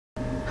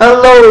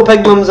Hello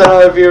Pigmums and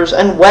other viewers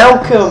and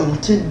welcome.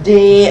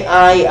 Today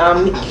I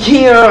am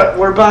here,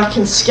 we're back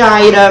in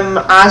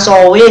Skyrim as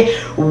always,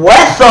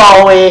 with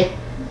Olly.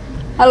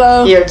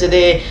 Hello. Here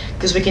today,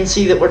 because we can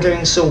see that we're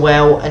doing so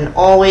well, and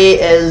Olly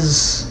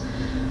is...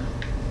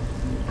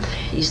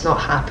 He's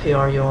not happy,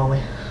 are you,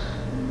 Olly?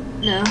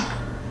 No.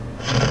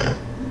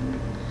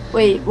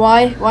 Wait,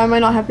 why? Why am I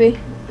not happy?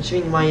 What do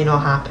you mean, why are you not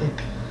happy?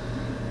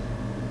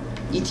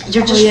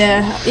 You're just... Oh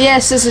yeah.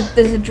 Yes, there's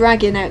a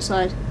dragon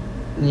outside.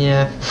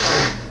 Yeah.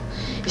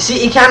 You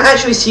see, you can't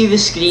actually see the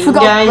screen,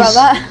 Forgot guys. about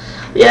that.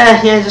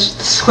 Yeah, just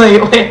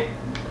slightly.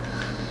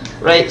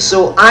 Right,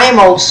 so I'm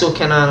also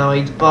kinda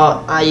annoyed,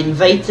 but I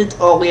invited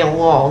Olly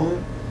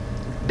along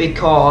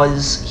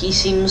because he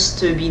seems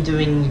to be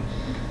doing...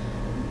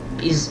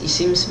 he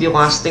seems to be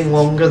lasting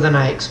longer than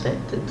I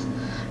expected.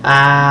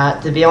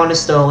 To be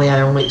honest, Olly, I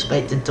only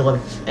expected to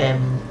live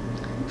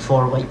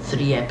for like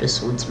 3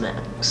 episodes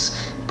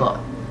max, but...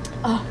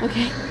 Oh,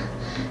 okay.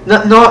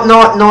 Not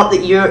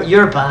that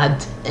you're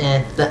bad,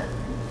 that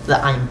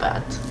I'm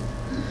bad.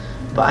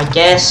 But I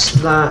guess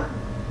that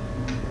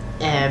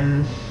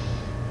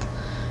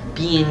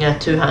being a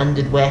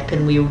two-handed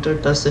weapon wielder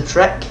does the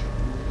trick.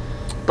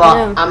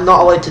 But I'm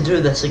not allowed to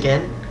do this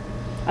again.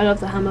 I love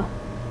the hammer.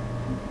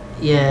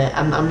 Yeah,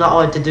 I'm not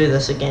allowed to do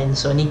this again,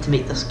 so I need to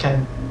make this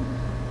count.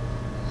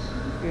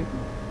 And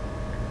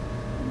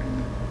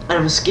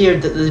I'm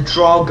scared that the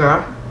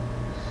Draugr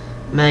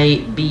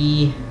might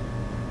be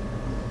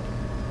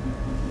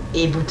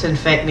able to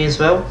infect me as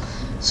well,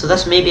 so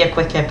this may be a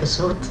quick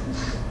episode.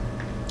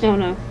 Oh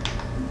no.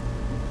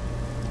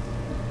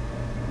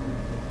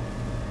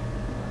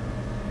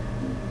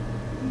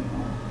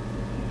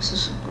 This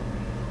is...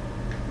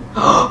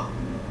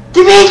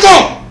 They made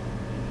it!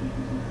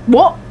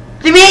 What?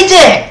 They made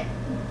it!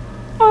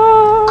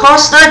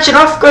 Cost Snatch and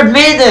Uthgard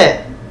made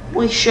it!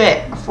 Holy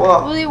shit, I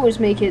thought... Well, they always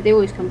make it, they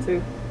always come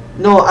through.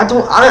 No,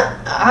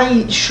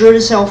 I sure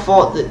as hell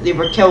thought that they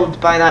were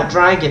killed by that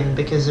dragon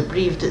because it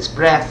breathed its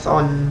breath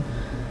on...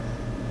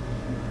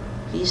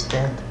 He's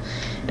dead.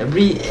 I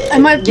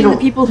might have been the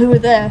people who were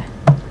there.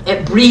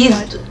 It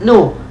breathed... Right.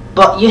 No,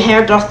 but you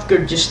heard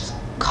Uthgard just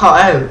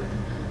cut out.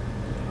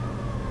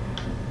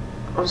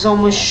 I was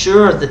almost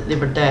sure that they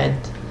were dead.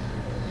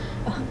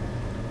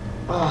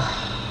 Oh.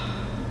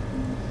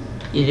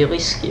 You really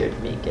scared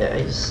me,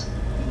 guys.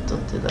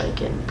 Don't do that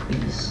again,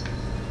 please.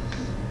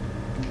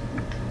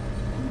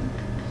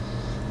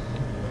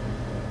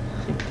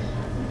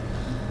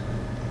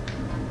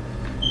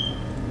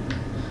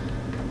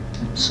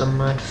 Some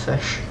mad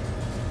fish.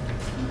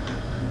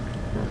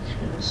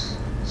 Okay,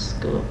 let's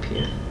go up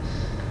here.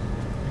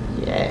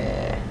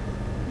 Yeah.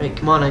 Right,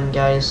 come on in,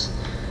 guys.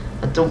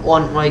 I don't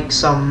want like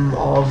some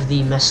of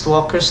the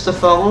mistwalkers to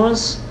follow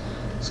us,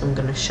 so I'm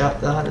gonna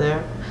shut that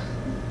there,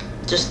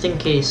 just in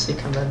case they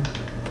come in.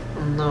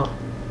 I'm not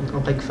a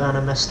big fan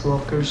of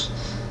mistwalkers.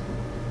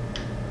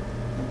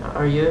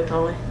 Are you,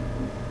 Olly?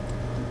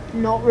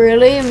 Not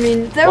really. I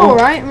mean, they're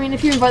alright. I mean,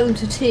 if you invite them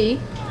to tea,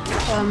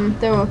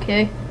 they're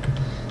okay.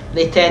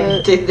 They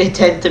tend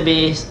to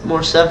be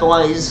more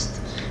civilized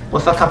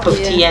with a cup of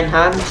tea in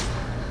hand.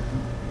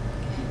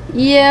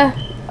 Yeah,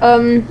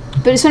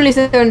 but it's only if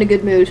they're in a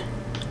good mood.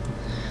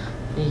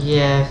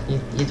 Yeah,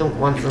 you don't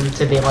want them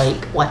to be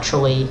like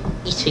literally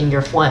eating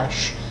your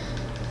flesh,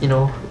 you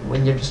know,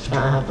 when you're just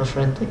trying to have a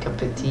friendly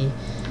cup of tea.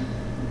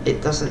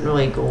 It doesn't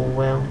really go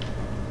well.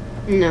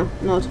 No,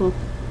 not at all.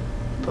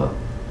 But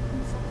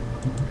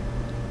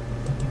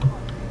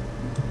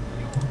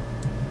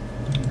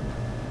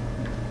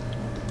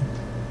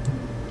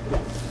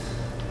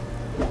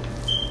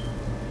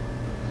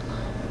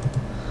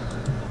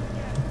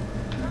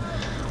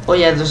oh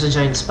yeah, there's a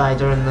giant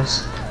spider in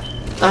this.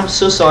 I'm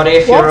so sorry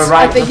if you're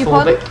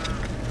arachnophobic.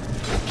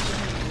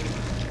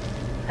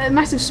 A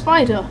massive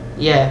spider?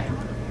 Yeah.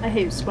 I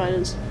hate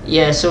spiders.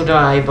 Yeah, so do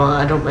I, but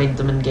I don't mind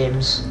them in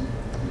games.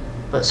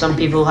 But some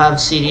people have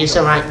serious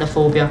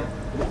arachnophobia.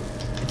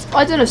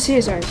 I don't know,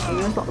 serious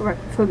arachnophobia. It's not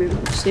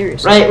arachnophobia, but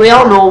serious. Right, we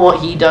all know what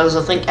he does.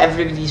 I think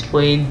everybody's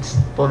played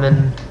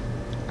woman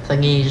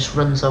thingy. He just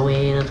runs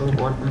away, and I don't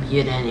want him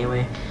here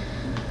anyway.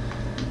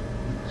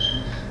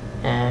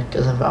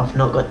 Because I've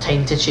not got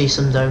time to chase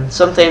him down.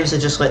 Sometimes I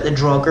just let the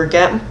Draugr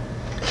get him.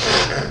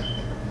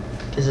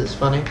 Because it's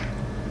funny.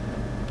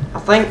 I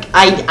think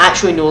I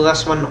actually know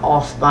this one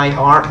off by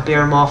heart,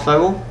 Bear Moth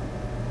Owl.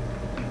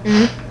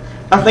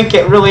 I think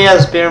it really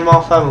is Bear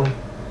Moth Owl.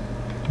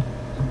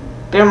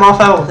 Bear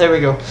Moth Owl, there we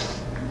go.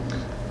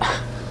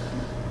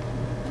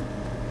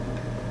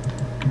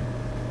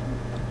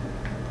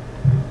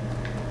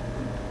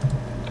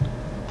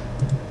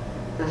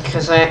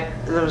 Because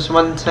there was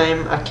one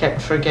time I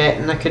kept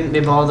forgetting I couldn't be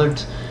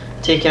bothered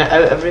taking it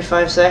out every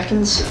 5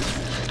 seconds.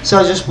 So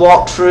I just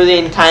walked through the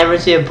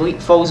entirety of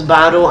Bleak Falls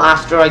Barrow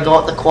after I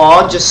got the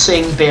claw, just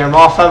saying Bear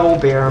Moth Owl,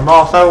 Bear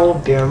Moth Owl,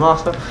 Bear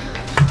Moth Owl.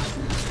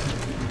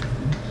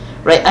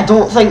 Right, I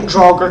don't think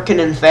Draugr can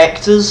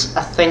infect us.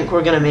 I think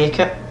we're gonna make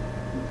it.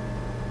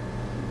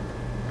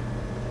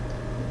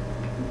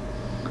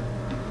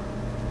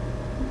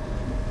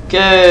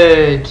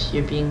 Good.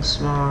 You're being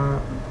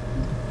smart.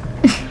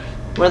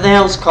 Where the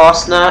hell's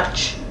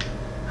Costnatch?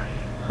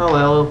 Oh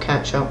well, we'll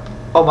catch up.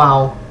 Oh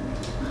wow.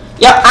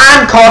 Yep,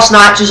 and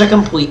Costnatch is a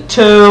complete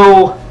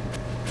 2.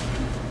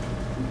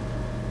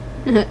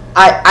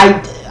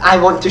 I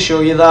want to show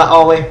you that,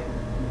 Ollie.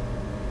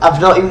 I've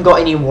not even got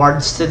any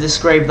words to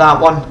describe that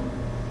one.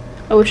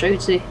 I wish I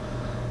could see.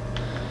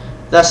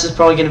 This is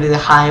probably going to be the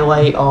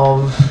highlight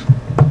of...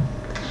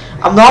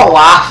 I'm not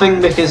laughing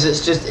because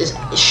it's just...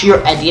 It's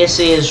sheer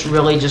idiocy is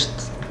really just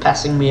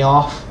pissing me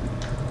off.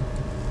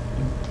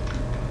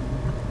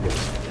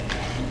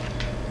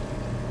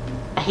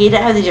 I hate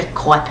it how they just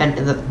clip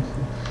into the...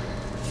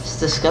 It's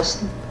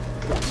disgusting.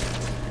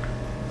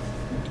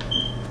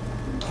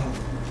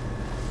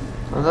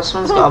 Well, this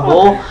one's got a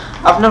bow.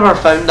 I've never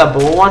found a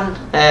bow one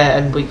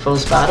in Bleak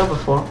Falls Battle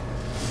before.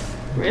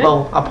 Really?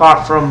 Well,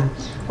 apart from...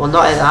 Well,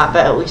 not at that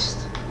bit at least.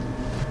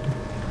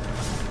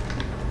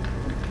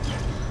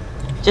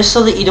 Just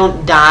so that you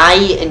don't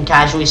die and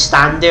casually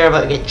stand there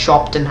but get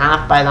chopped in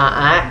half by that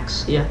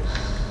axe. Yeah.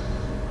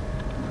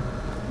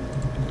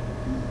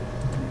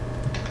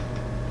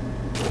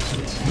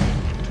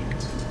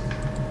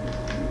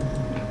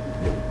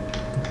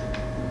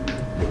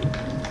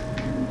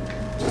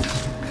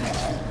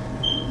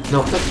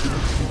 No.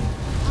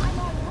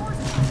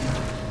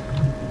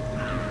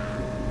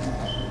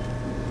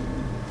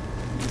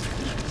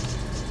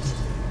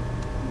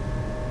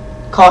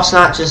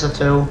 Costnatch is a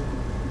 2.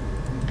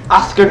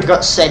 Athgard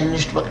got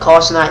singed, but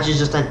Costnatch is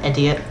just an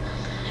idiot.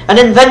 An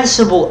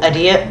invincible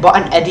idiot, but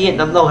an idiot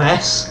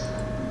nonetheless.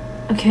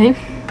 Okay.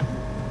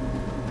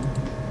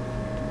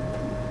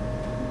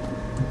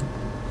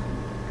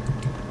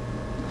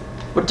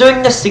 We're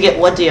doing this to get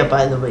Lydia,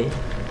 by the way.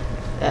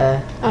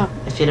 Oh.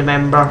 If you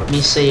remember me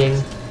saying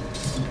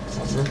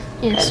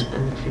Yes.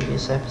 in the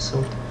previous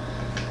episode.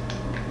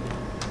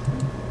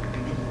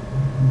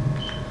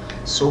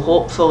 So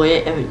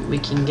hopefully we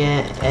can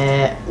get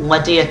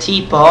Lydia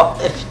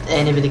Teapot, if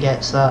anybody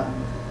gets that.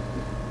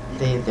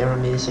 They're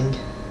amazing.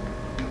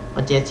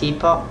 Lydia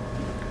Teapot.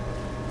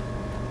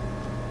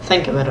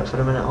 Think about it for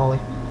a minute, Ollie.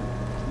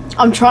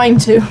 I'm trying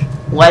to.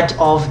 Lid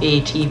of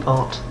a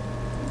teapot.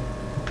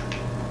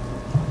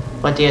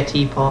 Lydia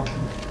Teapot.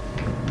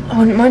 I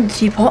wouldn't mind a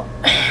teapot.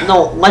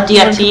 No,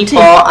 Lydia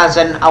Teapot as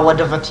in a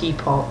lid of a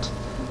teapot.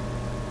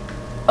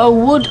 A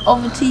wood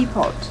of a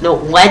teapot. No,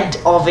 lid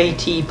of a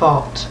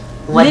teapot.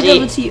 Lid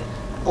of a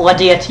teapot.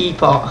 Lydia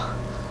Teapot.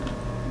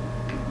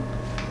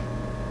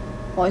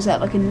 Why is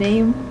that like a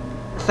name?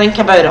 Think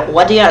about it.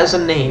 Lydia is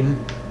a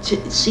name.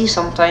 See,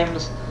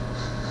 sometimes.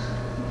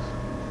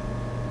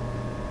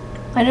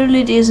 I know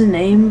Lydia is a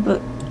name,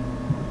 but...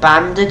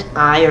 Banded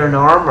iron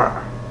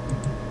armor.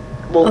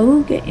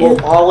 Oh, get you.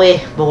 Will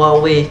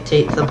Ollie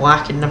take the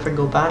black and never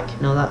go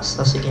back? No, that's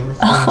a Game of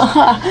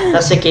Thrones.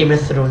 That's a Game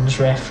of Thrones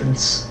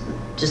reference.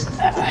 Just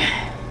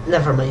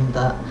never mind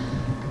that.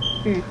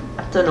 I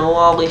don't know,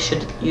 Ollie.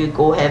 Should you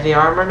go heavy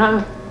armor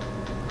now?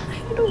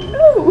 I don't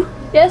know.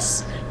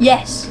 Yes.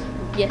 Yes.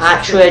 Yes.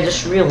 Actually, I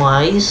just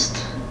realised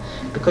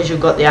because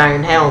you've got the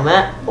iron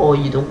helmet. Oh,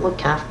 you don't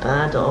look half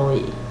bad,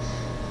 Ollie.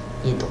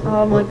 You don't.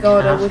 Oh my look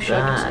god! I half wish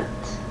bad. I could.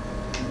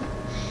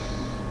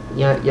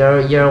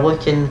 You're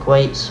looking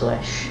quite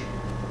swish.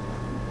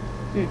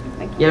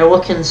 Thank you. You're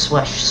looking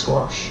swish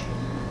swash.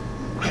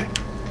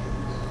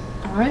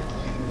 All right.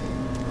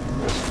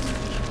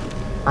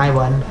 I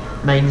win.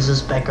 Mine's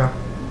is bigger.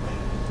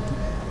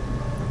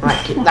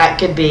 That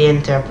could be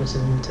interpreted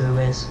in 2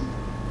 ways.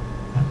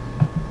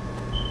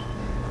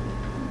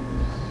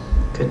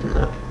 Couldn't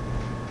it?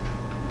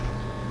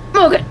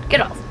 Okay,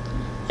 get off.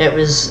 It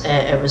was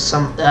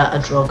some a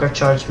drogger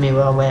charged me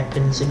with a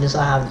weapon. Soon as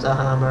I have the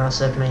hammer, I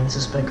said mine's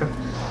is bigger.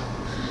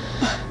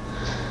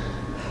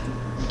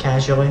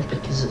 Casually,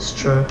 because it's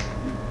true.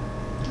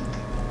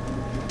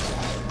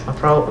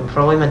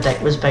 Probably my dick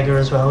was bigger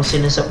as well,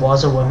 seeing as it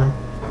was a woman.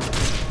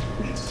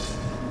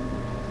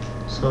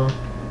 So,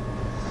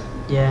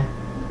 yeah.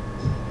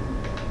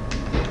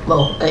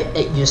 Well,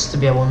 it used to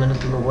be a woman. I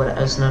don't know what it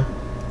is now.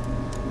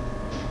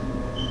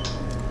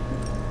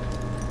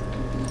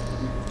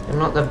 I'm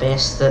not the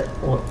best at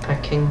lock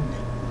picking,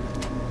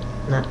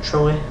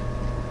 naturally,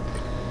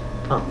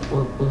 but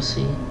we'll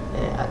see.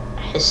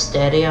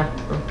 Hysteria.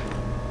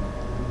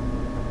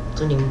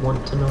 Don't even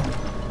want to know.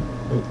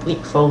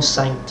 Bleak Falls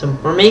Sanctum.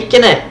 We're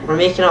making it. We're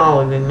making it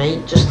all. We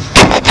might just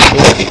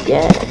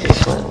yeah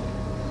as well.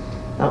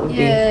 That would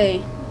Yay.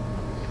 be.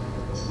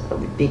 That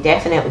would be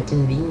definitely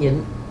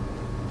convenient.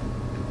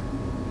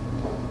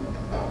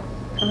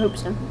 I hope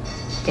so.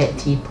 Get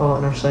Teapot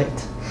on our side.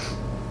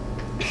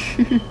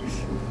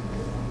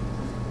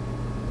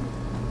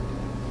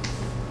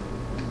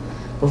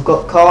 We've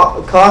got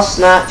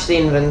Costnatch the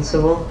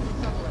Invincible.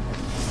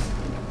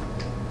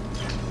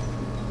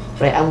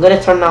 Right, I'm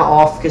gonna turn that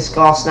off because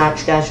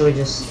Costnatch casually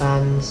just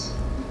stands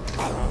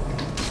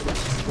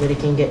where he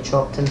can get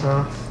chopped in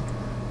half.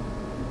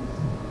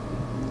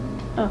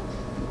 Oh.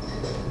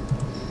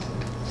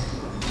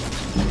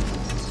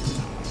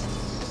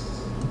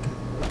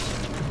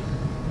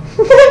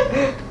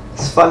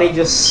 It's funny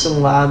just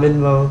slamming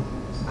my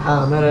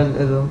hammer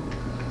into them.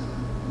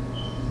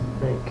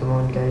 Right, come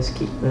on guys,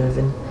 keep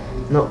moving.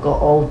 Not got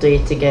all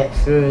day to get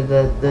through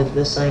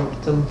the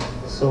sanctum,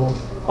 so...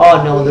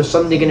 Oh no, there's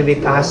somebody going to be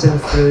passing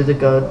through the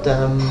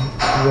goddamn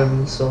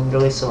room, so I'm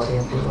really sorry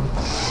everyone.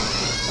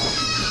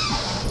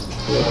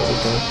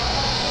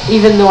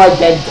 Even though I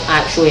did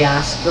actually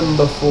ask them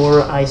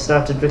before I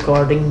started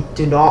recording,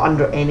 do not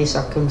under any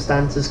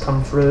circumstances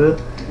come through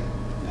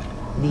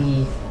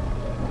the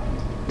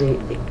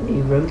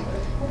room.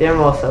 They're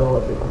more fellow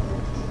everyone.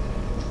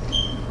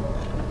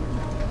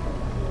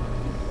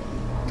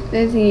 The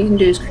only thing you can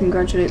do is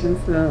congratulate them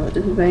for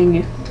disobeying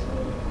you.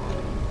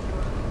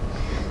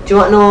 Do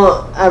you want to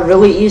know a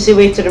really easy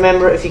way to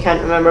remember it if you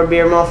can't remember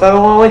Beer Moth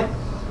Owl, Ollie?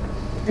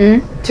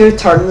 2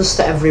 turns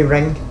to every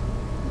ring.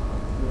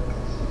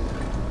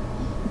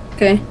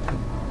 Okay.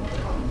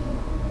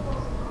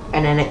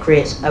 And then it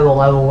creates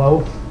owl owl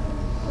owl.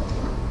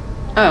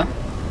 Oh.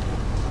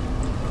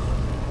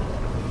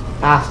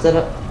 After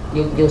it,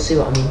 you'll see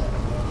what I mean.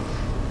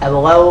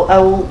 Owl owl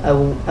owl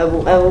owl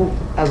owl owl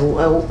owl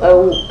owl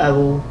owl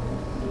owl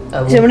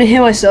owl. So I'm gonna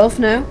hear myself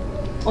now.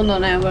 Well,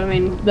 not now, but I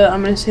mean, but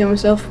I'm gonna hear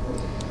myself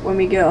when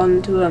we get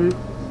on to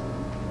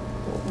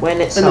when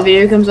the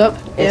video comes up.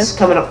 It's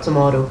coming up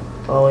tomorrow,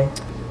 Ollie.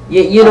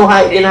 You know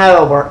how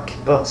it'll work,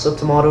 but so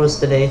tomorrow is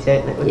today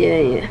technically.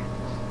 Yeah.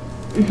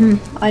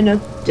 I know.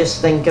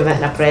 Just think of it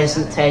in a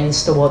present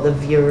tense to what the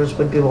viewers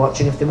would be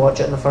watching if they watch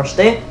it on the first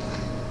day.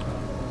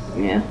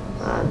 Yeah.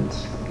 And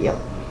yep.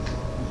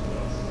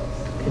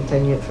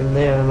 Continue it from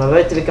there. I'm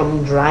about to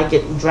become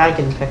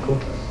dragon pickle.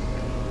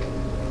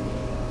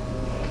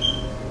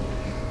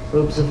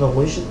 Robes of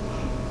illusion.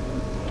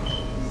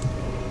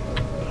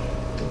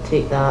 I'll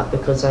take that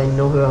because I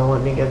know who I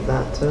want to give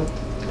that to.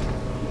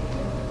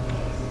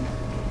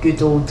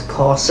 Good old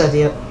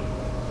ScottishIdiot.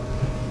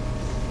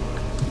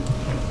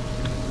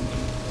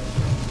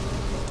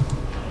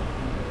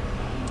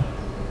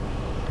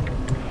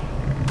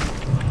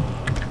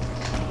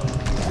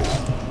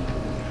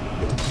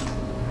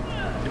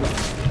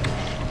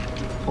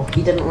 Oh,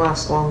 he didn't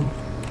last long.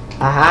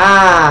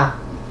 Aha!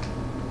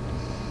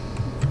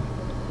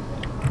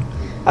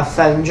 I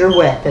found your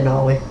weapon,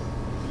 Ollie.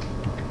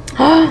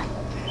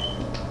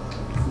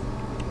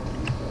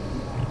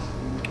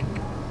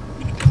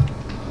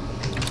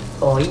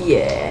 Oh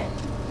yeah.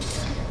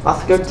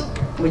 Uthgard,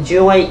 would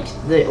you like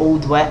the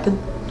old weapon?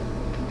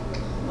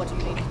 What do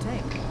you need to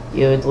take?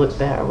 You would look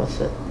better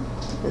with it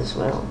as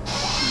well.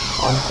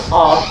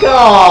 Oh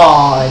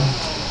god!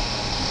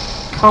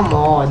 Come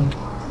on.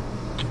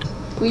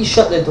 Please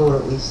shut the door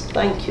at least.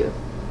 Thank you.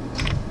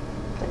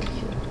 Thank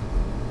you.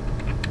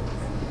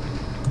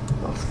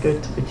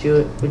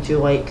 Uthgard, would you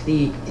like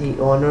the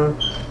honour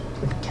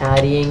of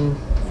carrying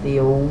the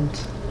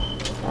old...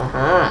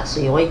 Aha, so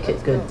you like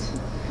it, good.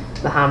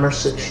 The hammer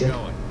suits you.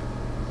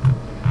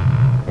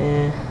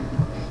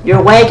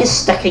 Your leg is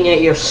sticking out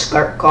your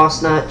skirt,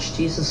 Cosnatch.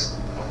 Jesus.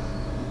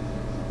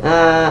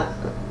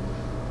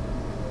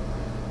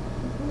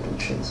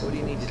 Entrance. What do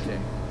you need to take?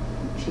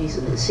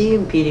 Jesus. See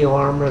Imperial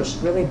armor. It's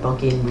really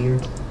buggy and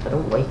weird. I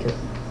don't like it.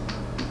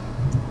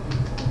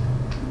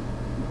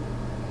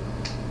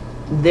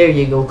 There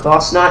you go,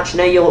 Cosnatch.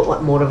 Now you look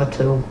like more of a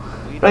tool.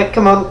 Right,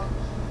 come on.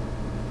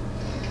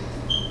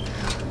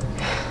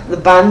 The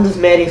band of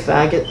merry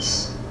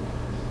faggots.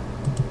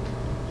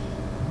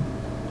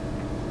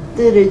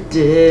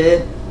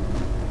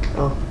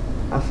 Oh,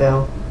 I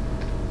fell.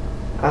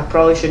 I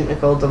probably shouldn't have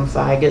called them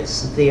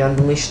faggots. They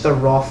unleashed their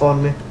wrath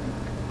on me.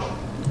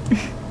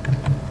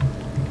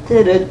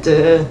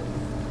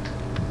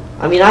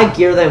 I mean, I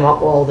gear them up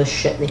with all the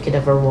shit they could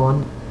ever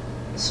want.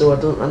 So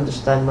I don't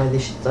understand why they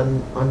should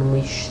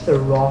unleash their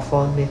wrath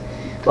on me.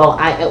 Well,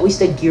 at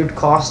least I geared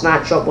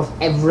Cosnatch up with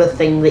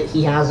everything that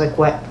he has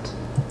equipped.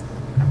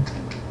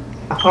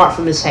 Apart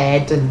from his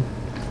head and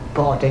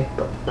body,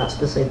 but that's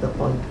beside the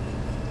point.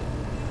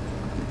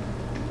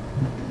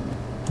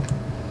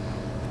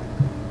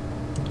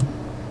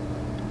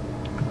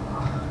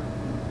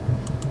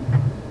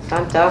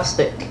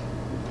 Fantastic.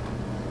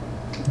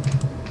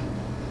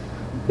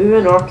 Ooh,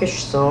 an orcish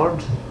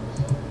sword.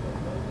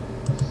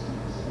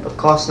 But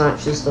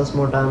Cosnatch just does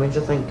more damage,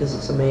 I think, because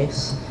it's a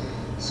mace.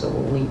 So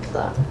we'll leave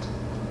that.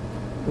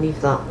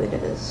 Leave that where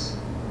it is.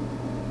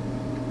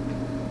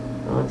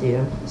 Oh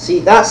dear. See,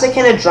 that's the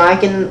kind of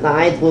dragon that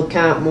I'd look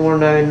at more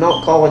now,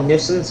 not call a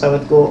nuisance. I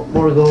would go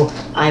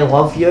I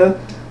love you.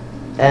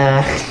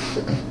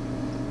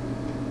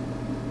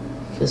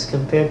 Because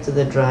compared to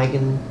the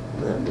dragon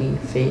that we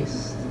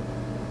faced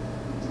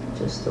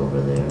just over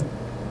there,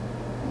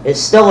 it's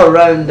still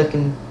around. I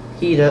can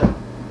hear it.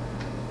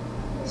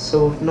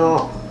 So we've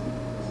not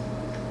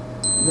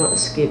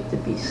escaped the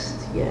beast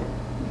yet.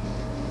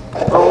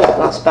 Oh,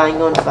 that's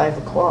bang on 5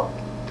 o'clock.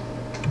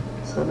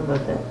 Son of a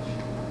bitch.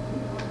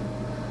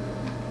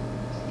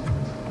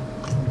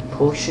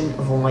 Potion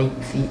of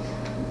light feet.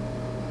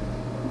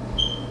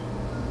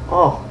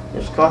 Oh,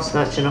 there's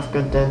Cosnatch enough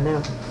good down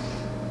there.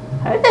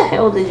 How the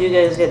hell did you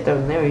guys get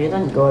down there? You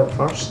didn't go out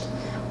first.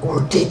 Or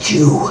did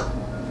you?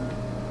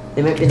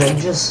 They might be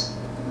ninjas.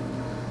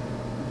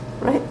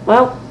 Right,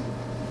 well,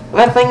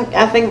 I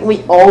think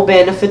we all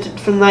benefited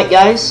from that,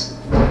 guys.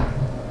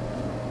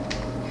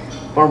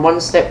 We're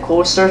one step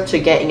closer to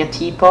getting a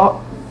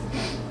teapot.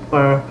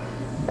 We're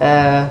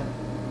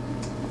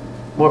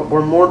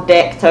more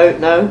decked out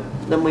now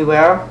than we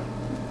were.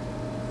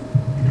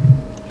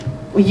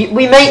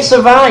 We might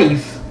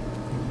survive.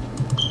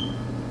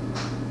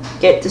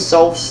 Get to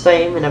solstice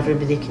and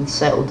everybody can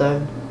settle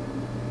down.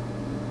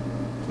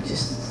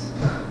 Just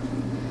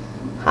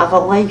have a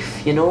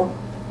life, you know.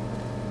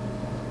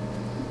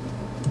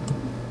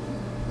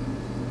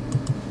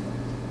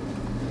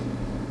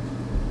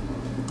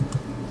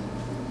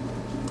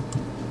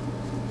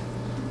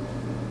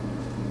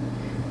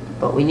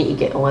 But we need to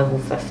get to level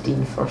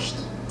 15 first.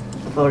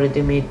 I've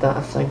already made that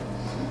a thing.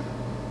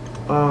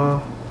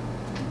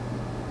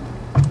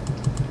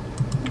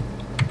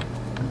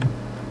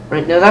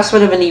 Right, now this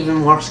would have been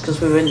even worse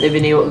because we wouldn't have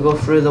been able to go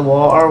through the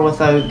water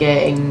without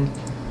getting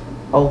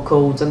all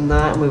cold and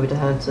that, and we would have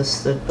had to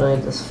stood by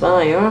this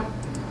fire.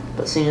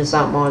 But seeing as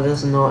that mod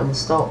is not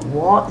installed,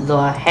 what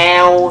the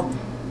hell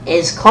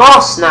is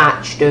Car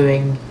Snatch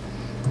doing?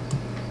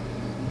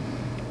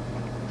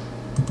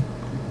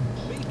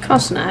 Car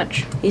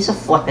Snatch? He's a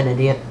flippin'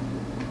 idiot.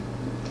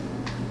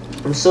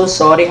 I'm so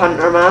sorry,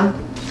 Hunter Man.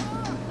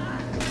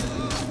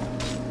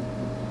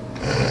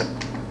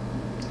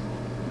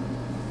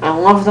 I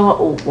love the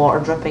little water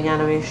dripping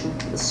animation.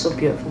 It's so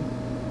beautiful.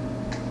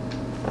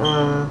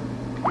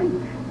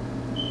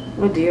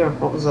 Oh dear,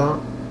 what was that?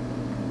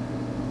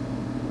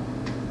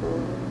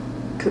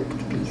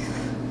 Cooked beef.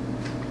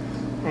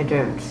 I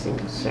don't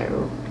think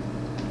so.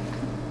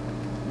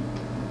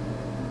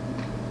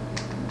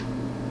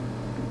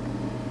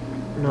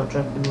 Not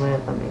dripping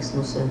wet, that makes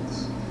no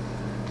sense.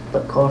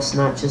 But Car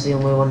Snatch is the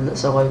only one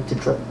that's allowed to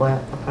drip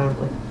wet,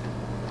 apparently.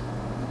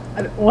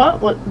 What?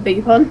 What? Beg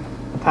your pardon?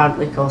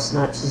 Apparently Car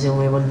Snatch is the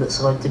only one that's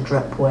allowed to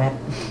drip wet.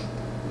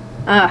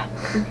 Ah,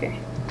 okay.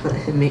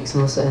 It makes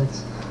no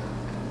sense.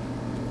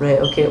 Right,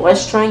 okay,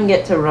 let's try and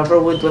get to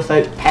Riverwood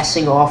without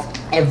pissing off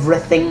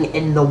everything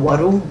in the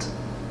world.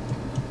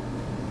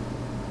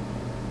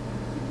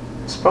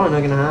 It's probably not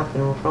going to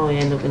happen, we'll probably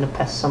end up going to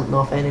piss something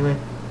off anyway.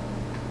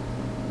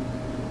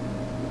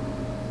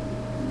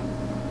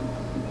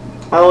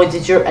 Oh,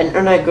 did your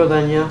internet go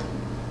down, yeah?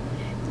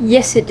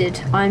 Yes, it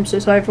did. I'm so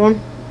sorry,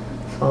 everyone.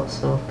 Thought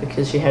so,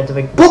 because you heard the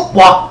big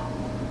boop-wah!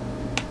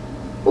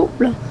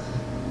 Oopla.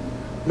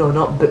 No,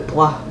 not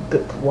boop-wah,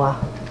 boop-wah.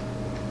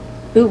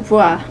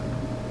 Boop-wah.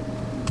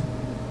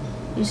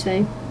 You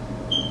say?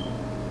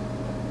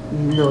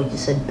 No, you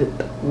said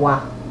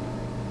boop-wah.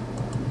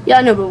 Yeah,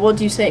 I know, but what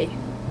do you say?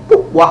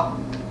 Boop-wah.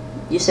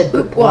 You said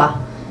boop-wah.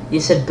 You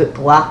said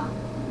boop-wah.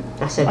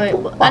 I said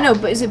boop-wah. I know,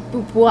 but is it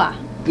boop-wah?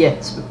 Yeah,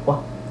 it's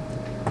boop-wah.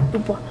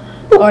 Boop-wah.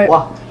 Boop-wah. Alright.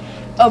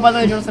 Oh, by the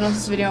way, Jonathan, after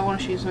this video, I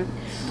want to shoot something.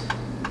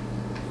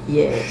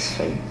 Yeah, it's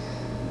fine.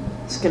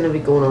 It's going to be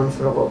going on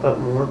for a little bit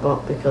more,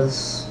 but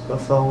because the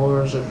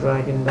followers are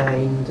dragging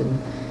behind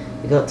and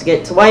we got to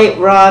get to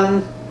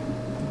Whiterun.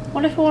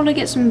 What if I want to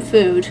get some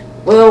food?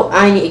 Well,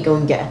 I need to go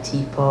and get a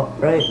teapot,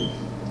 right?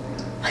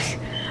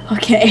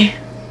 Okay.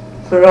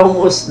 We're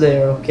almost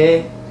there,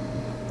 okay?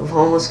 We've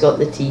almost got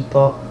the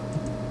teapot.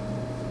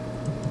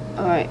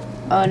 Alright.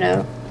 Oh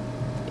no.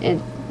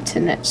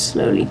 Internet's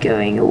slowly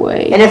going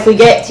away. And if we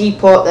get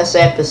teapot this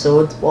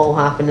episode, what will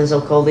happen is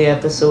I'll call the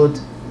episode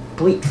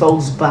Bleak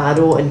Falls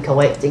Barrow and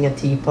Collecting a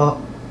Teapot.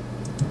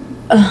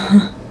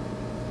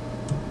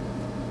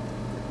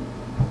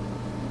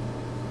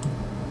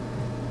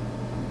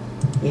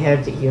 You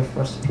heard it here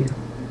first, people.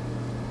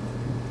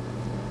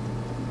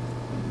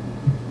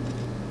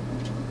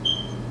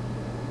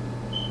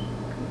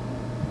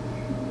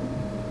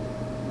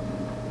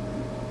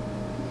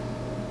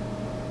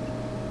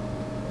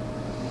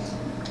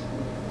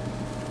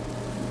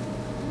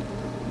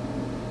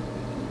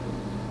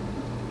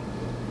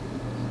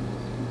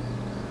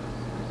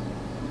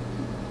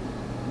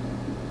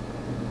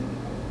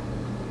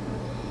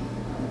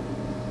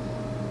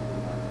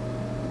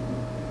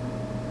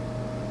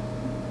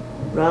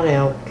 Run,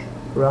 elk.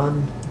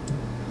 Run.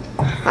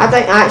 Had I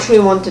actually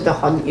wanted to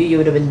hunt you, you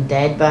would have been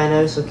dead by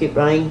now, so keep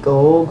running.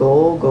 Go,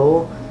 go,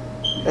 go.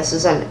 This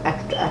is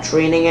a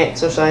training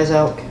exercise,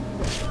 elk.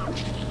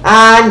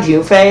 And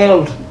you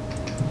failed.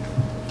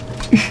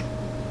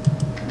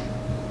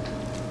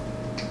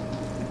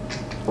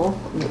 Oh,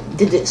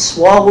 did it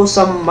swallow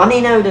some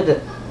money now, did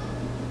it?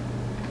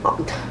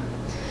 Oh.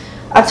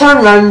 I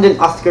turned round and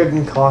Uthgard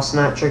and Car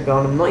Snatch are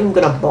gone. I'm not even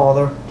gonna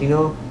bother, do you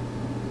know?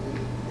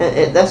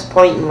 At this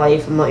point in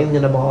life, I'm not even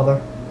gonna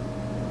bother.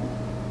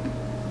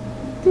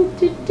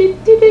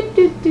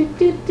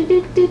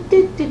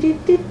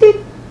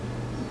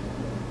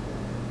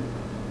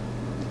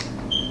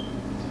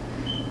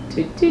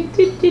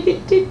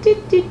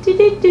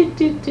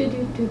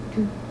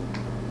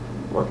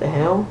 What the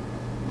hell?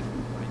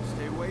 I'd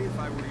stay away if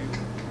I were you.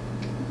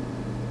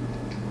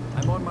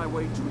 I'm on my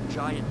way to a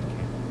giant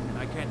camp, and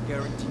I can't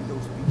guarantee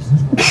those beasts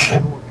will be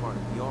your part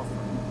of the offer.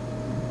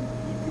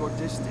 Keep your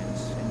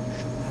distance, and you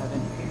shouldn't have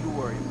anything to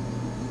worry about.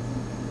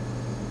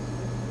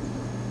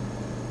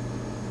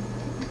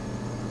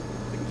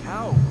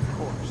 cow, of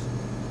course.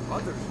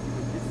 Others view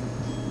it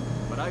differently.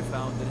 But I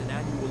found that an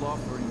annual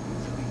offering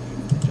usually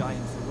keeps the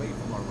giants away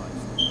from our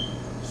livestock.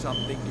 Some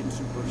think it's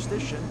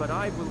superstition, but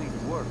I believe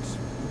it works.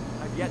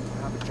 I've yet to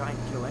have a giant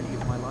kill any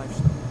of my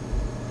livestock.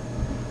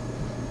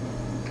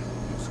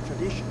 It's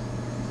tradition.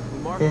 We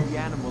mark the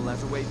animal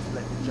as a way to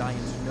let the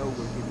giants know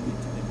we're giving it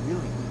to them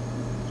willingly.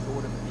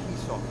 Sort of a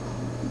peace offering.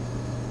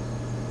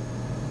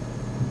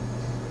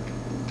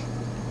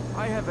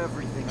 I have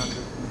everything under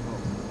control.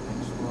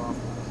 Thanks for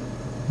offering.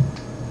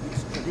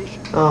 It's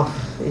tradition. Oh,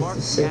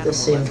 it's the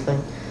same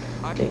thing.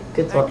 Okay,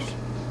 good luck.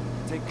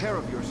 Take care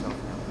of yourself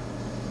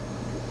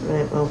now.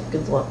 Right, well,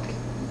 good luck.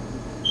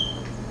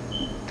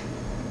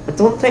 I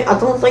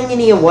don't think you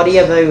need to worry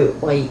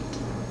about like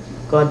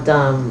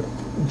goddamn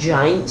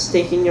giants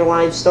taking your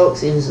livestock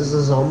since there's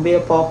a zombie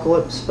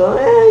apocalypse, but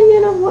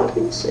you know, what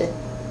can you say?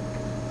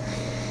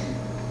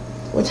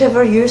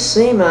 Whatever you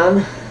say,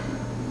 man.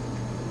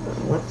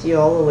 With you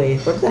all the way.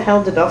 Where the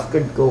hell did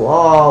Uthgard go?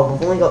 Oh,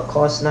 we've only got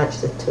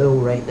Kosnach the tool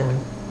right now.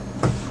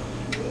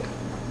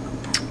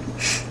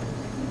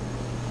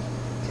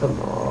 Come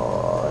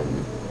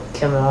on.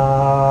 Come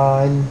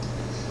on.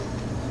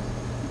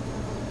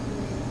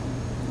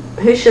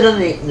 Who should I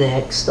make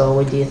next,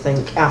 Olly, do you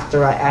think?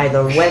 After I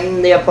either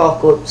win the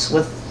apocalypse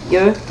with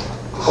you,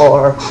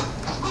 or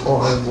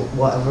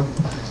whatever.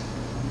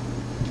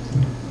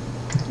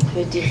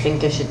 Who do you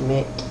think I should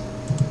make?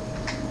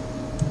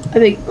 I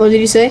think. What did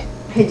you say?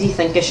 Who do you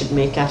think I should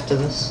make after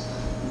this?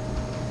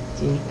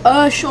 Do you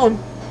Sean.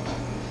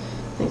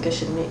 think I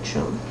should make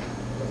Sean?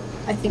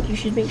 I think you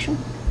should make Sean.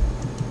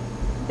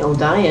 He'll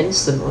die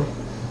instantly.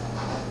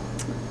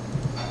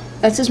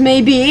 That's as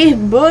maybe,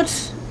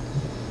 but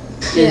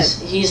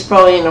He's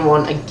probably gonna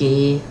want a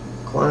gay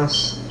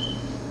class.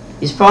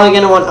 He's probably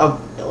gonna want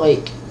a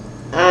like.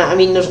 I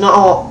mean, there's not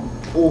a lot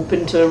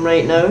open to him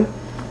right now,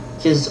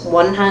 because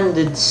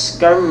one-handed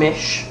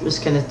skirmish was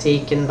kind of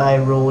taken by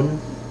Roan,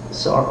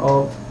 sort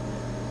of.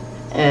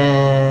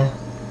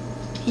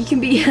 he can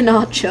be an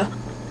archer.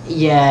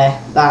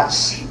 Yeah,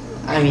 that's.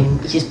 I mean,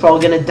 he's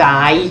probably gonna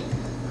die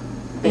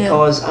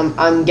because I'm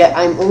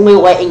only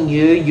letting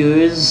you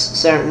use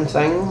certain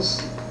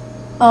things.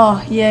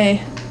 Oh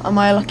yay! Am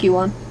I a lucky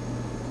one?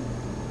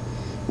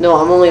 No,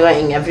 I'm only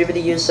letting everybody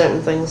use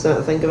certain things. Now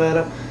that I think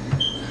about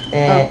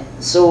it.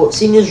 So,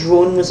 seeing as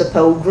Roan was a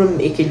pilgrim,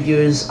 he could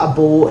use a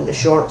bow and a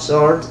short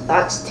sword.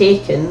 That's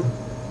taken.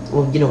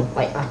 Well, you know,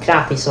 like a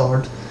crappy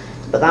sword,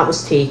 but that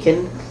was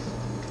taken.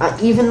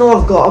 Even though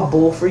I've got a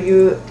bow for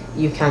you,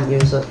 you can't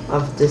use it.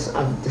 I've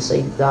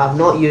decided that. I've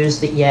not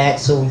used it yet,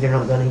 so you're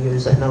not going to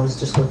use it. And I was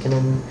just looking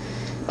in,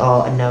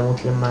 and now I'm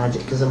looking in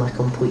magic because I'm a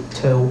complete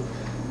tool.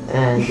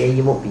 And yeah,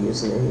 you won't be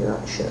using any of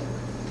that shit.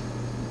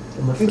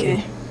 I'm afraid.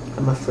 Okay.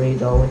 I'm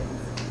afraid, Olly.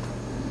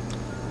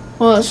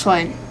 Well, that's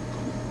fine.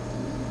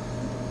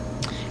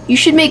 You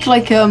should make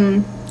like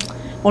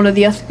one of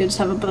the Uthgards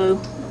have a bow.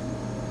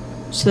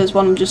 So there's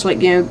one just like,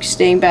 you know,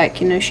 staying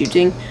back, you know,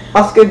 shooting.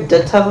 Uthgard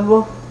did have a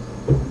bow.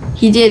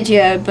 He did,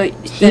 yeah, but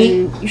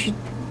then you should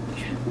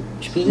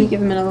probably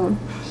give him another one.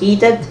 He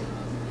did.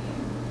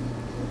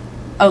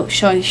 Oh,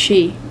 sorry,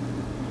 she.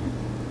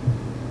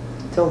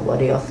 Don't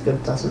worry,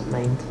 Uthgard doesn't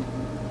mind.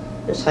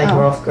 Just hide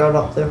your Uthgard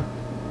up there.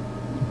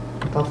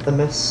 Above the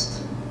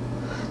mist.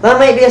 That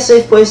might be a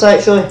safe place,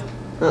 actually.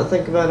 Now that I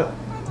think about it.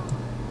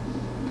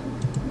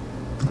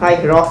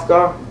 Hide your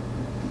Uthgard.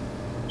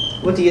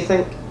 What do you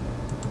think?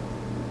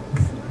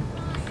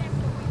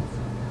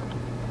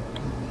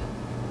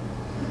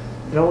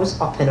 You're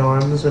always up in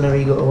arms whenever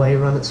you go to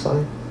Whiterun, it's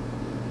funny.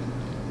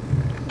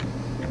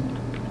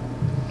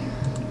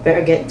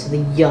 Better get to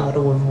the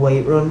Jarl of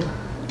Whiterun.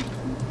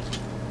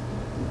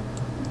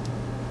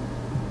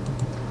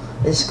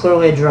 It's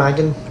clearly a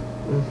dragon.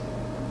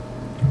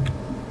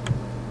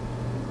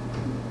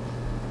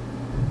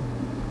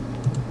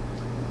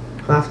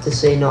 I have to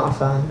say, not a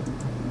fan.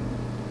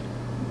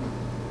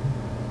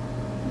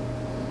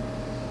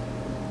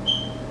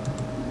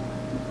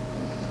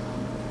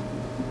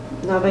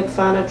 Not a big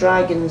fan of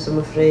dragons, I'm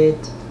afraid.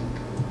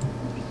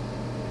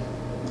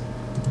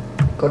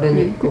 Got in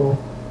it, go.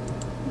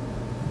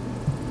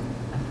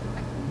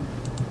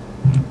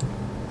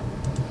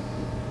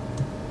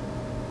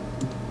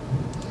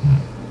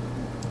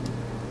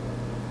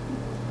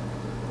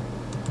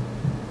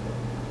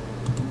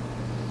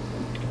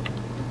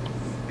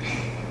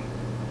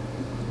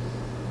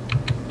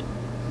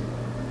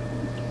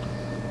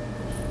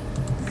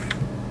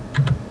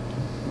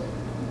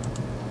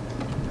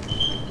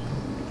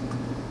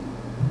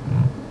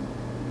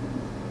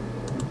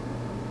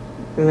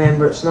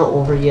 Remember, it's not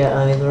over yet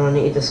either. I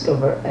need to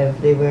discover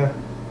everywhere.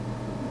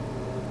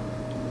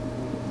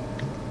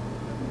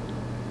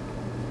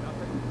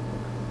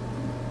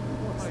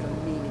 What's the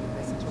meaning of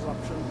this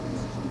interruption?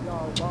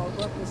 Jarl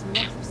Balbert was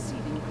not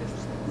receiving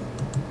business.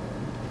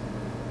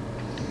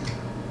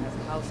 As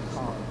House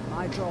Carl,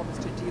 my job is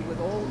to deal with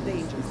all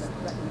dangers that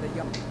threaten the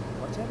young.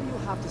 Whatever you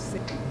have to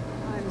say,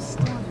 I'm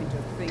starting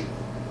to think.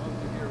 Love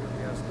to hear what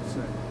he has to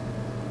say.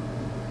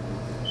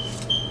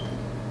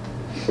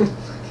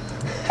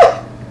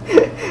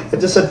 I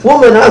just said,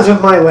 woman, out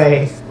of my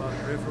way.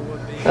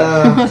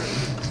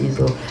 Jeez,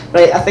 though.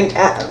 Right, I think,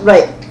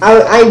 right,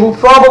 I will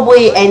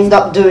probably end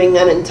up doing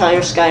an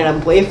entire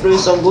Skyrim playthrough,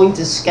 so I'm going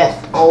to skip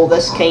all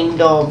this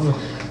kind of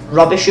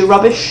rubbishy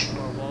rubbish.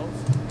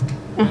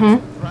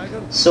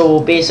 So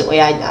basically,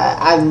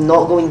 I'm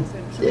not going,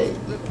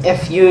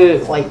 if you,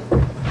 like,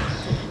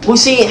 we'll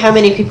see how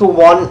many people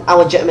want a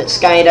legitimate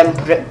Skyrim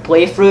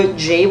playthrough.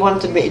 Jay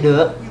wanted me to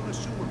do it.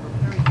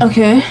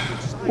 Okay.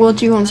 What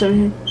do you want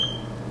to?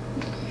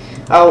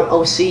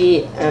 I'll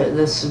see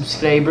the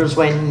subscribers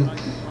when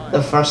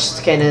the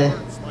first kind of,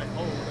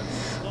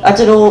 I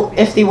don't know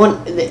if they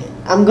want.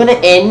 I'm gonna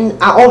end.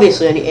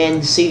 Obviously, I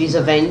end the series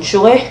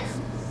eventually.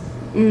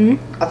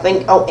 I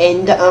think I'll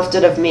end it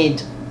after I've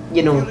made,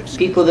 you know,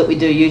 people that we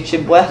do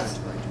YouTube with,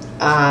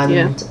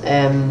 and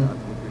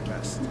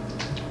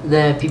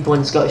the people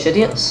in Scottish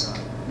Idiots.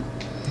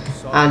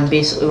 And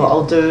basically, what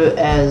I'll do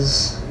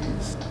is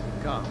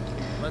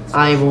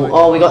I will.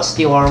 Oh, we got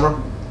steel armor.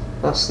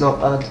 That's not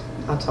bad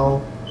at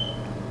all.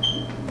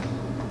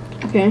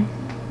 Okay.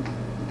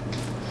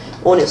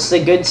 Oh, and it's the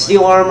good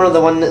steel armor,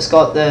 the one that's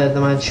got the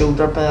mad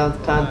shoulder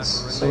pads.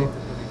 So.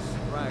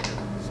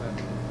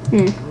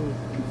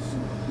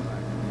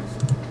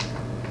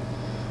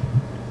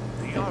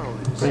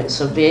 Right.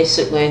 So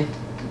basically,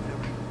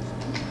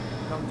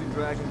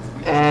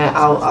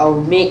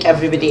 I'll make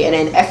everybody, and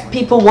then if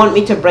people want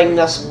me to bring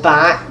this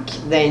back,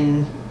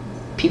 then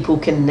people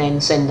can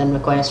then send in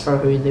requests for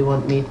who they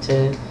want me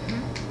to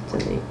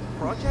make.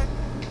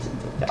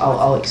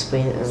 I'll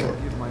explain it in a minute.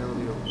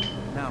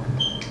 Now,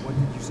 what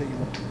did you say you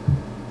want?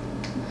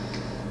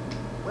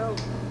 Well,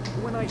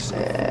 when I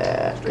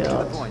say straight to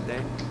the point,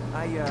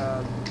 I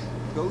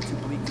go to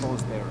Bleak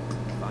Falls Barren,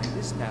 find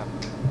this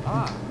tablet.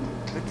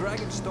 The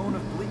Dragon Stone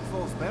of Bleak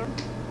Falls Barren.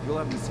 You'll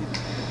have to see.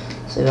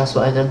 So that's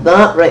what I did.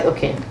 That right?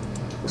 Okay.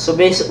 So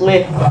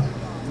basically,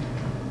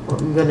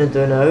 what I'm gonna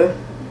do now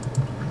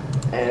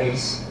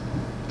is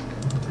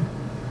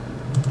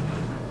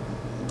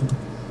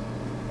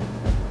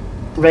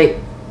right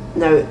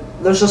now.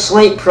 There's a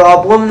slight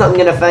problem that I'm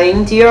gonna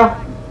find here.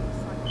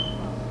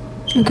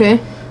 Okay.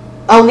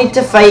 I'll need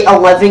to fight a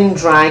living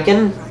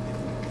dragon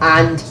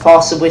and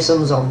possibly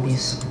some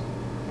zombies.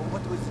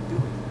 What was it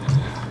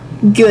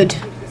doing? Good.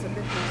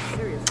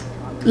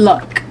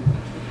 Luck.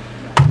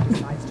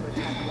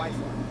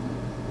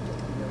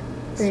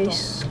 Very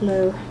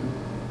slow.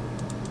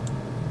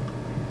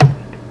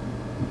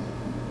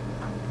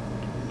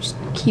 Just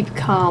keep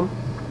calm.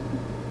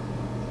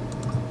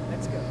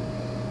 Let's go.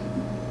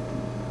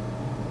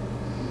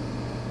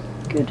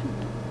 Good.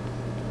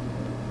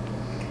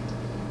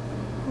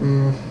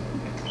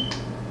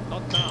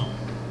 Not now.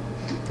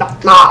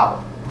 Not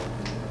now.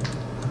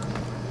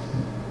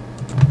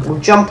 We'll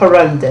jump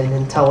around then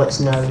until it's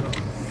now.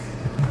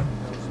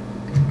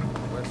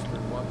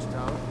 Western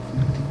Watchtower.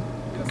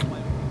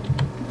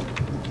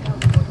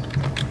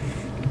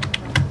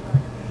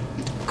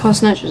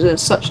 Cosnatch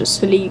is such a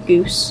silly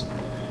goose.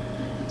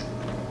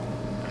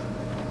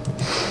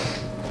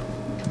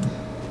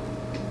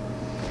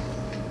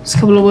 Just a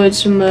couple of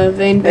words from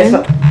Vane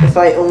Ben. If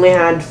I only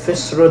had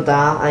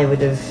Fusroda, I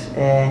would have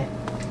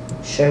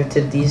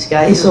shouted these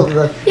guys over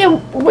the. Yeah,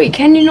 wait,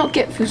 can you not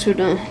get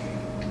Fusuda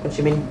What do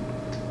you mean?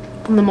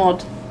 on the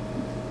mod?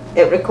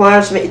 It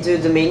requires me to do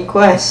the main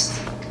quest.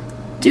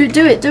 Do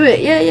it,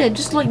 yeah,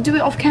 just like do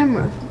it off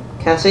camera.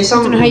 Can I say I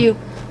something? don't know how you...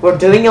 We're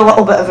doing a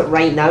little bit of it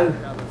right now,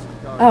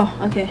 Oh,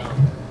 okay.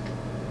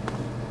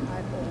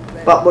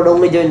 but we're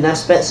only doing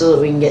this bit so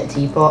that we can get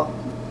Teapot.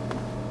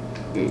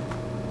 There's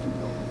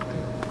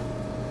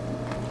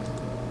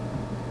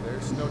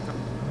no time.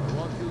 I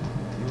want you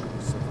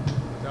something,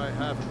 and I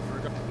haven't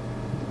forgotten.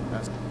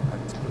 Ask,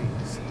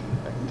 please.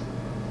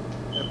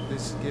 Accept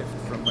this gift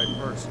from my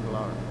personal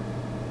arm.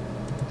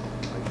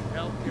 I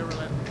help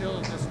Ireland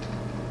kill this.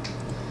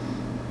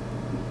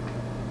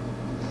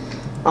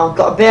 I've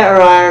got a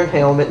better iron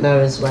helmet now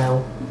as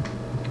well.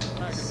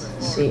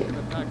 See,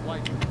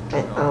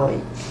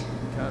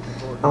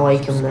 I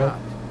like him now.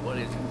 What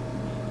is it?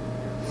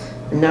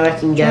 And now I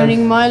can give.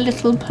 Joining My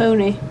Little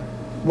Pony.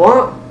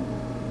 What?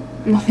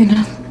 Nothing.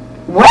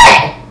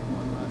 What?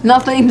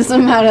 Nothing,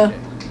 doesn't matter.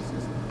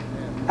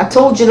 I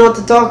told you not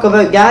to talk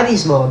about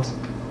Gary's mod.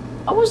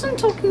 I wasn't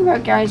talking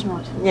about Gary's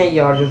mod. Yeah,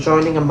 you are. You're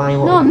joining a My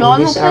Little No, I'm not.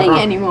 I'm not Pony playing it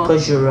server anmore.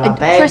 because you're a I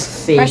big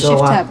press shift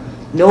faggot. tab.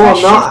 No, Press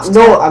I'm not. shift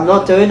No, tab. I'm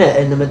not doing it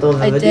in the middle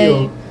of a I video.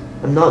 dare you.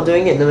 I'm not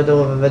doing it in the middle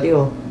of a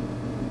video.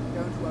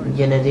 Don't worry.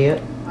 You an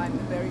idiot. I'm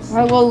very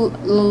Right, well,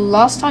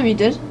 last time you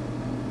did,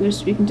 we were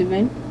speaking to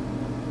Vane.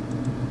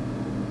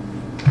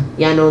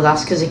 Yeah, no,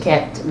 that's because he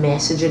kept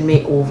messaging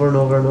me over and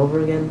over and over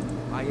again.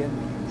 I envy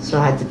you. So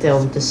I had to tell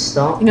him to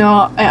stop. You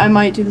know, I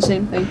might do the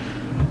same thing.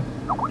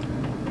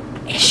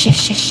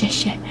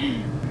 Shh.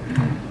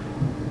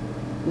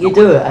 You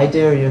do it, I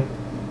dare you.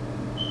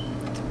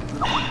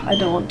 I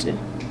don't want to.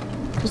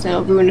 Because then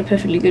I'll ruin a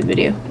perfectly good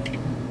video.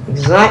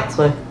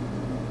 Exactly.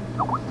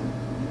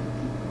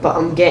 But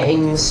I'm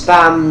getting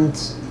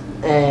spammed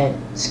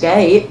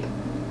Skype.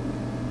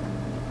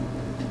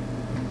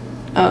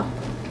 Oh.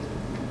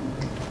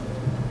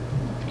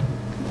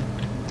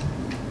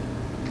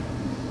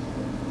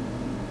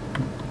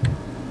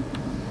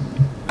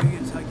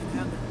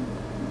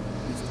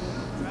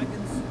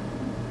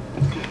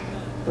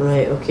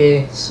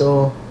 okay,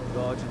 so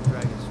Dodge and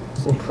dragon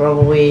suits. we'll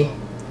probably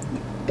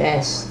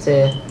best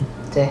to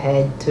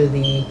head to the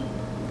You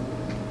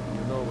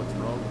know what's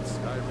wrong with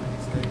Skyrim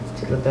these days?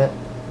 to the bit.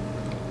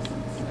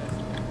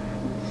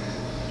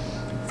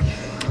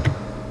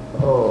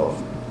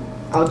 Oh,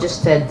 I'll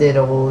just head there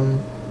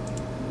alone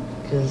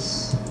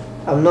because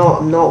I'm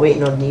not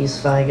waiting on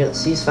these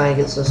faggots. These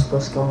faggots are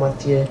supposed to come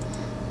with you,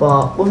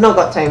 but we've not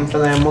got time for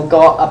them. We've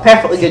got a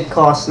perfectly good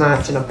claw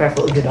snatch and a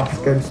perfectly good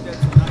upgrade.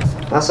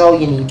 That's all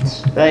you need,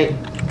 right?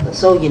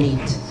 That's all you need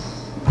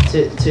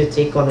to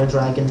take on a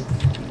dragon.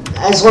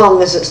 As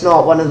long as it's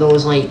not one of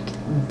those like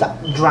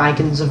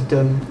dragons of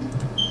doom.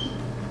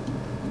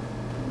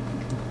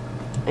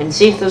 And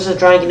see if there's a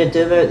dragon of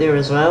doom out there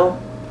as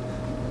well.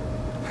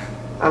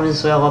 I'm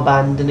as well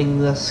abandoning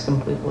this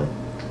completely.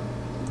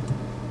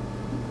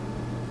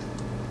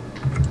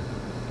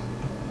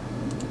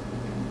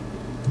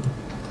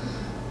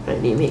 I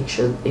need to make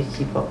sure they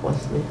keep up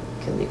with me.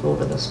 Can they go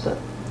over this bit?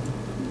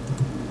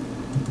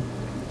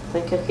 I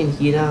think I can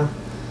hear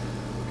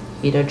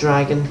a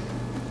dragon.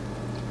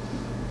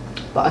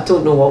 But I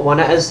don't know what one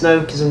it is now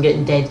because I'm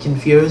getting dead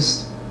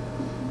confused.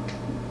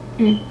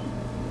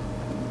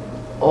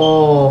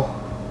 Oh.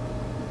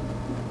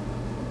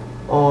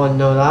 Oh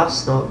no,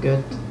 that's not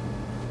good.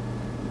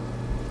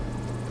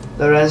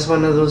 There is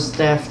one of those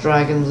death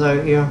dragons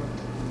out here.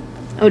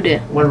 Oh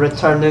dear. We're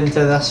returning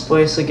to this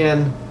place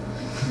again.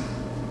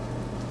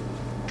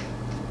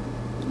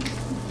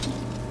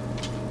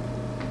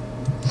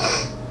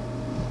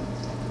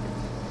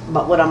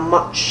 But we're a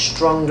much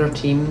stronger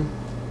team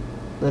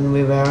than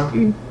we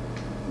were.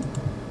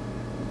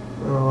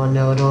 Oh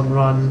no, don't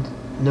run.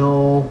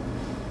 No.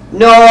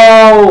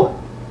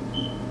 No!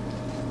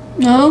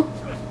 No?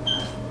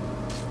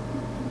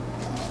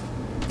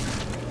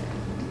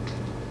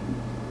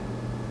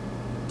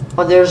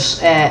 Oh, there's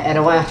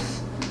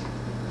Eroweth.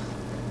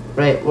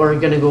 Right, we're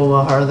gonna go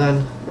with her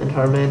then, and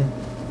her men.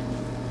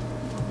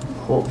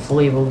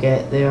 Hopefully we'll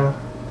get there.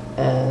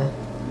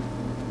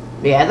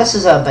 Yeah, this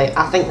is a big.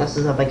 I think this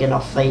is a big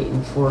enough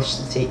fighting force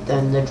to take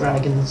down the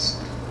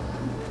dragons.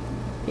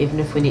 Even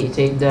if we need to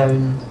take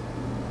down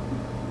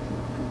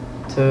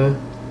 2.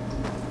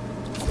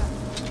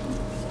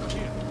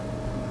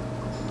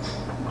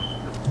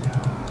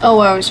 Oh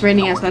wow, it's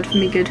raining outside for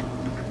me, good.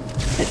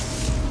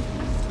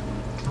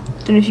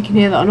 Don't know if you can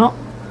hear that or not.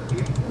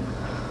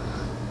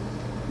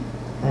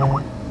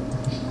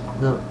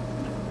 No.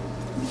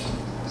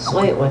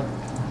 Slightly.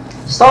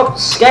 Stop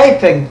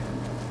Skyping!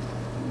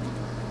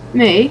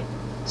 Me?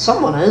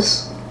 Someone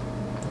is.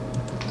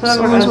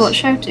 Someone's what,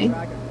 shouting?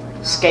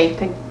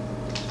 Skyping.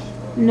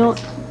 No,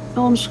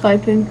 no one's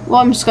Skyping. Well,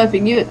 I'm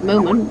Skyping you at the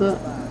moment, but...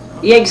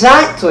 Yeah,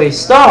 exactly,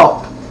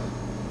 stop!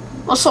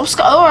 Well, stop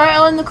Alright,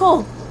 I'll end the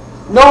call.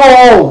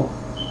 No!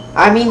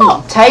 I mean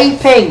What?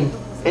 typing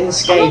in I'm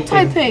Skyping. not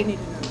typing.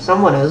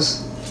 Someone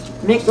is.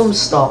 Make them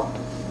stop.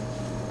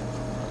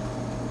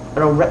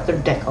 Or I'll rip their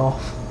dick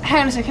off.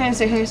 Hang on a sec.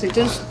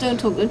 Don't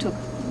talk.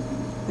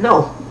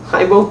 No,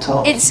 I will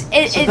talk. It's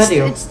a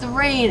video. It's the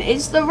rain.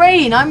 It's the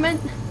rain. I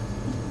meant...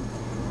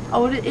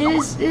 Oh, it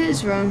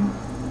is wrong.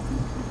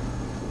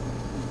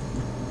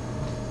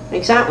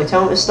 Exactly,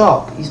 tell him to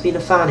stop. He's been a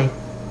fanny.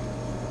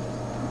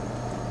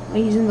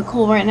 Well, he's in the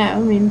call right now, I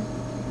mean...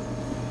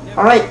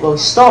 Alright, well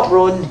stop,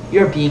 Ron.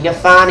 You're being a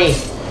fanny.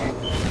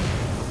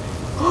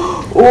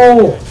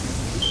 Oh!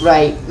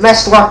 Right,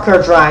 Mist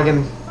Lurker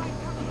Dragon.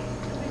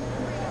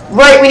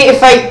 Right, we need to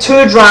fight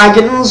 2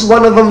 dragons.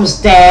 One of them's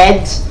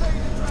dead.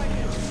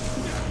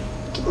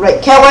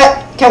 Right, kill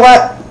it,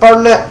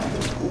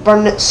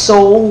 burn its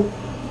soul,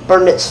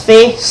 burn its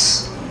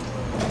face.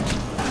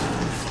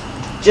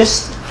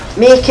 Just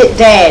make it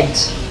dead.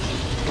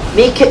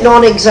 Make it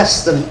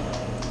non-existent.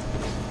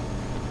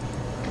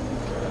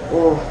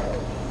 Oh.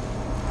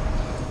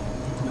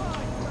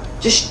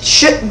 Just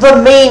shoot the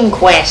main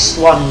quest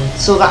one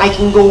so that I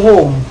can go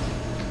home.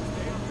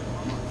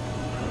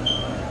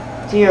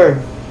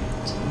 Dear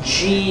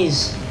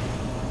jeez.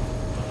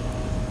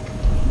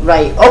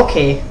 Right,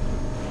 okay.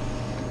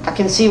 I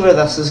can see where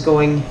this is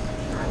going.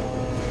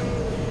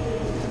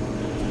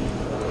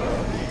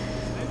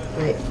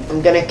 Right,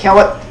 I'm gonna kill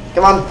it.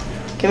 Come on.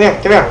 Come here.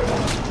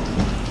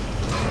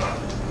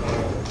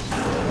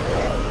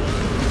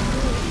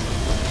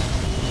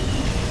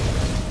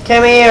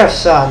 Come here,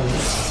 son.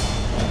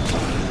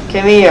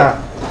 Come here.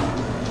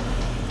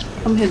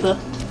 Come hither.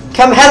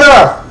 Come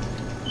hither!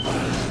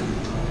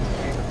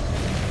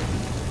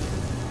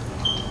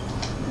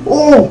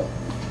 Oh!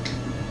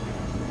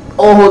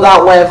 Oh,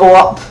 that level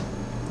up.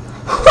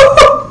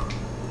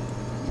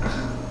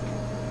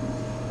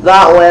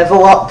 That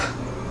level up.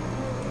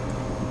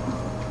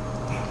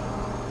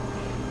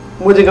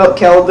 Would have got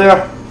killed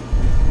there.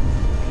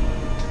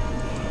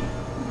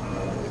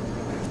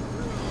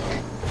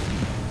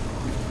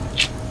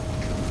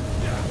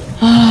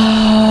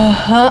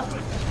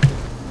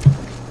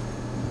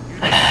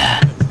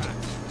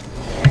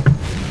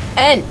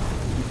 N.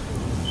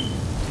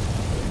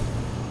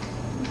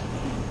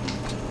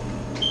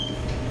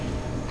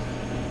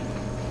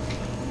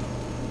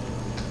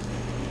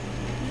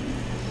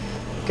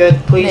 could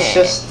please Meh.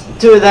 just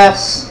do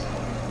this.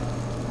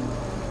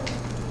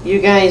 You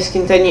guys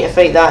continue to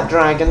fight that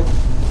dragon.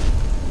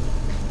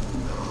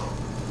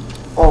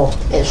 Oh,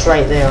 it's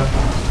right there.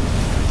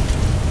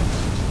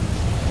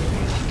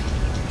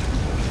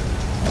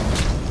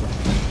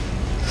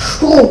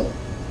 Oh!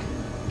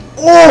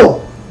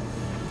 Oh!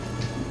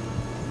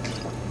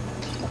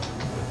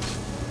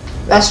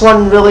 This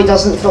one really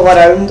doesn't fool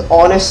around,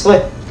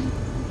 honestly.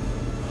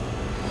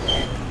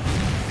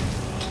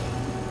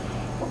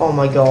 Oh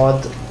my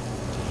god.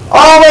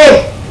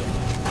 Olly!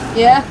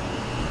 Yeah?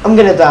 I'm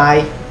gonna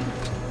die.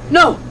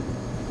 No!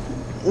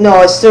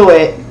 No, it's too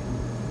late.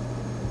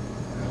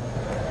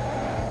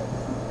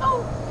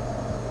 Oh.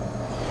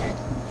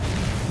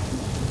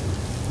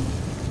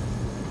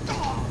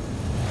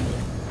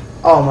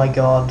 Oh my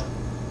god.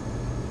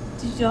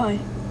 Did you die?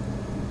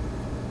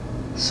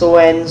 So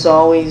ends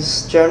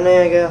Olly's journey,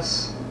 I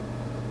guess.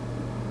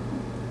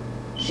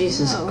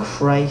 Jesus No.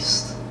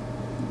 Christ.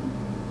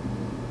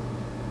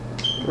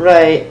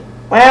 Right.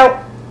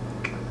 Well,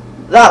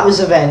 that was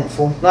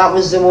eventful. That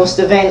was the most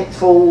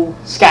eventful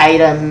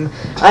Skyrim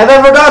I've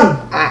ever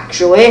done,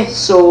 actually.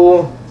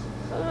 So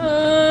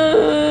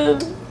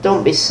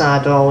don't be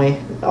sad,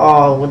 Olly.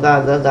 Oh,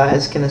 that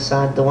is kind of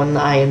sad. The one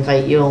that I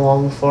invite you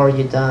along for,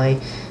 you die.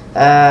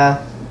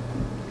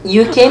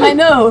 You came. I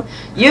know.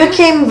 You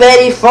came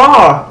very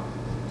far.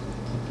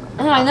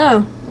 I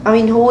know. I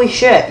mean, holy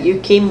shit! You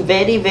came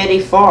very, very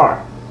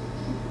far.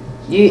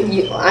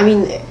 I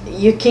mean,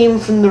 you came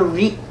from the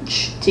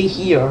Reach to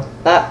here.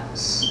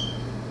 That's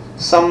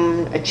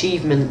some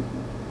achievement.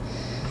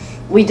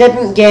 We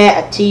didn't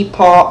get a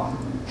teapot.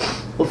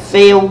 We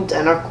failed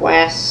in our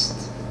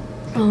quest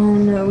Oh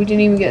no, we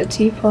didn't even get a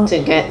teapot.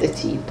 to get the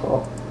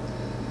teapot.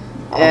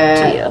 Oh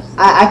dear.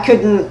 I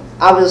couldn't.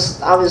 I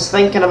was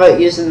thinking about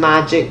using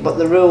magic, but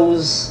the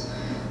rules,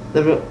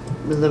 the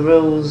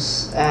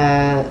rules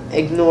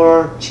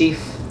ignore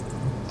chief.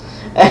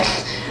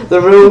 The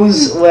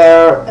rules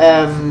were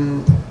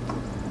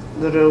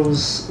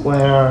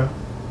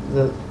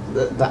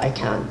that I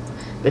can't,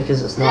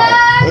 because it's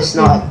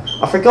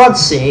not for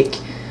God's sake,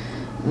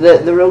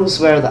 the rules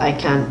were that I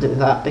can't do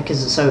that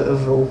because it's out of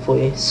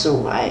roleplay,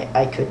 so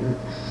I couldn't.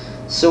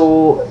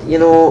 So, you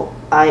know,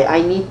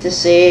 I need to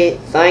say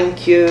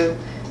thank you,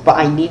 but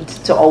I need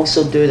to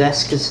also do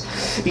this because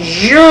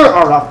you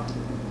are a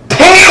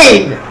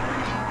pain!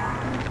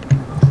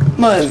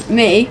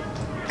 Me?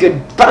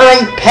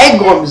 Goodbye,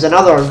 Pegworms and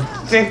other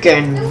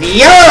freaking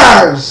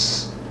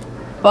viewers!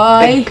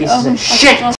 Bye. Big pieces of shit!